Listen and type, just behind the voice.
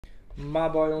My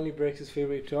Boy Only Breaks His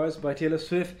Favorite Toys by Taylor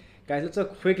Swift. Guys, let's have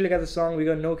a quick look at the song. We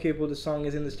got no capo. The song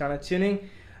is in the standard tuning.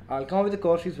 I'll come with the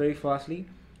chord trees very fastly.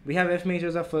 We have F major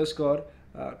as our first chord.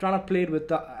 Trying to play it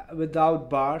without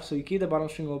bar. So you keep the bottom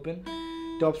string open.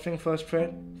 Top string first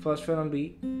fret on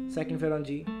B, second fret on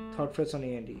G, third frets on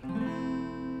A and D.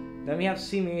 Then we have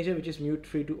C major, which is mute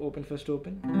 3-2 open first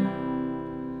open.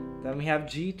 Then we have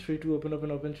G 3-2 open open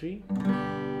open 3.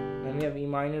 Then we have E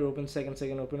minor open second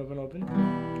open open open.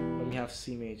 Then we have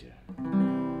C major.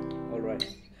 Alright.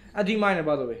 And D minor,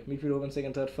 by the way, mute 3 open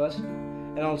second third first,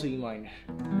 and also E minor.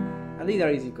 And these are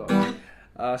easy chords.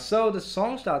 So the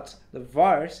song starts, the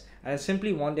verse, and it's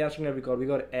simply one down string every chord. We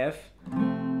got F,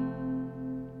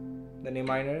 then A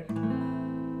minor,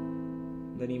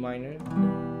 then E minor,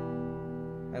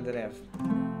 and then F,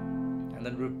 and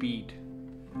then repeat.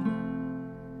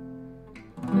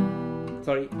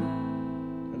 Sorry,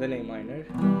 and then A minor,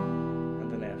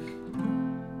 and then F.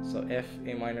 So F,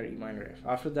 A minor, E minor, F.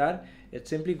 After that, it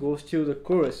simply goes to the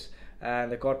chorus,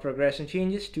 and the chord progression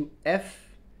changes to F,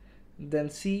 then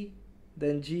C,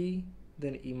 then G,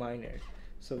 then E minor.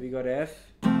 So we got F,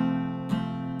 C,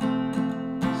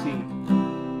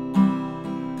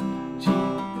 G,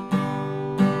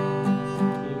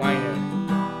 E minor,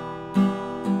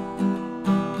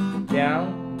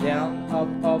 down, down, up,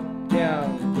 up,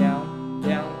 down, down,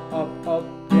 down, up, up,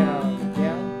 down,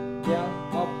 down, down,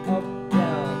 up, up,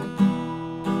 down.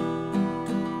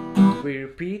 We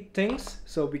repeat things,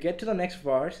 so we get to the next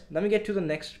verse, then we get to the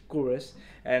next chorus,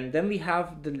 and then we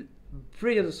have the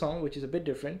bridge of the song, which is a bit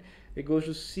different. It goes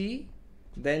to C,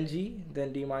 then G,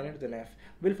 then D minor, then F.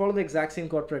 We'll follow the exact same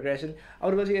chord progression.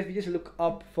 Otherwise, if you just look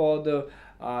up for the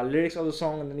lyrics of the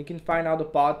song, and then you can find out the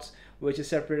parts which is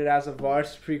separated as a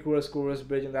verse, pre-chorus, chorus,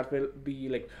 bridge, and that will be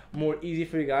like more easy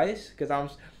for you guys, because I'm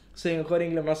saying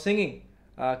accordingly, I'm not singing,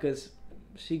 because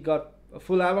she got a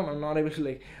full album. I'm not able to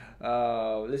like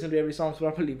listen to every song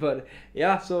properly, but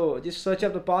yeah, so just search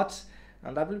up the parts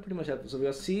and that will pretty much help. So we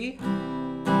have C, G,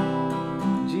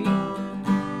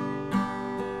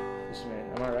 just a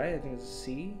minute, am I right? I think it's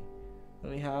C,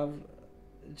 then we have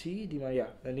G, D minor, yeah,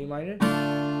 then D minor,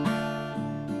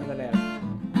 and then F.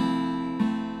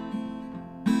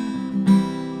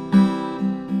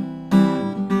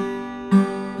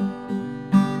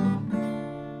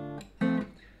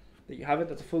 There you have it.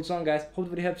 That's a full song, guys. Hope the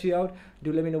video helped you out.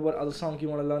 Do let me know what other song you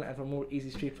want to learn, and for more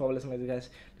easy straightforward lessons like this, guys,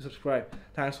 do subscribe.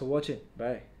 Thanks for watching.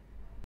 Bye.